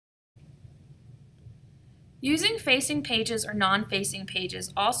Using facing pages or non-facing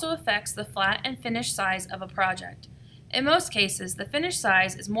pages also affects the flat and finished size of a project. In most cases, the finished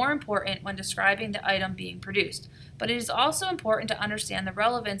size is more important when describing the item being produced, but it is also important to understand the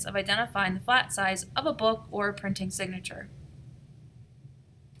relevance of identifying the flat size of a book or a printing signature.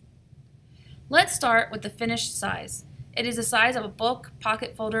 Let's start with the finished size. It is the size of a book,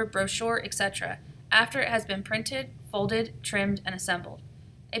 pocket folder, brochure, etc., after it has been printed, folded, trimmed, and assembled.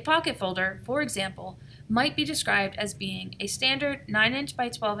 A pocket folder, for example, might be described as being a standard 9-inch by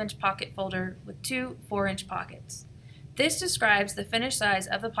 12-inch pocket folder with two 4-inch pockets. This describes the finished size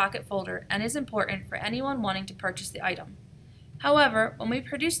of the pocket folder and is important for anyone wanting to purchase the item. However, when we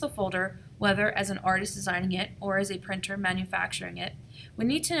produce the folder, whether as an artist designing it or as a printer manufacturing it, we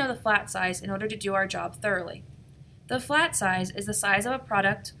need to know the flat size in order to do our job thoroughly. The flat size is the size of a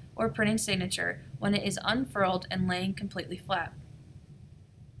product or printing signature when it is unfurled and laying completely flat.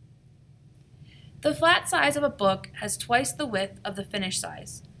 The flat size of a book has twice the width of the finished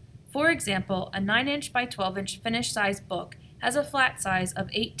size. For example, a 9-inch by 12-inch finished size book has a flat size of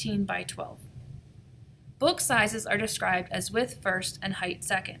 18 by 12. Book sizes are described as width first and height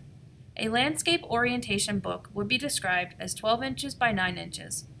second. A landscape orientation book would be described as 12 inches by 9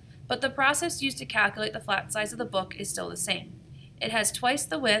 inches, but the process used to calculate the flat size of the book is still the same. It has twice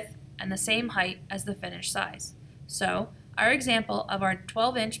the width and the same height as the finished size. So, our example of our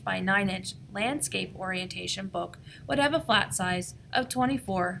 12-inch by 9-inch landscape orientation book would have a flat size of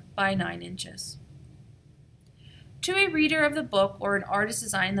 24 by 9 inches. To a reader of the book or an artist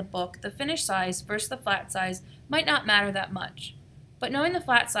designing the book, the finished size versus the flat size might not matter that much. But knowing the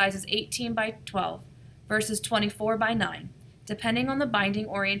flat size is 18 by 12 versus 24 by 9, depending on the binding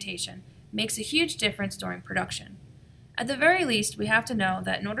orientation, makes a huge difference during production. At the very least, we have to know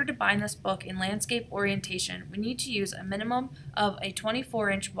that in order to bind this book in landscape orientation, we need to use a minimum of a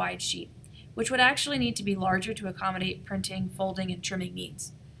 24-inch wide sheet, which would actually need to be larger to accommodate printing, folding, and trimming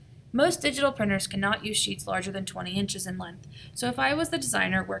needs. Most digital printers cannot use sheets larger than 20 inches in length, so if I was the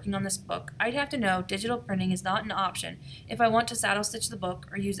designer working on this book, I'd have to know digital printing is not an option if I want to saddle stitch the book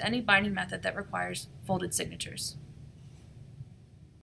or use any binding method that requires folded signatures.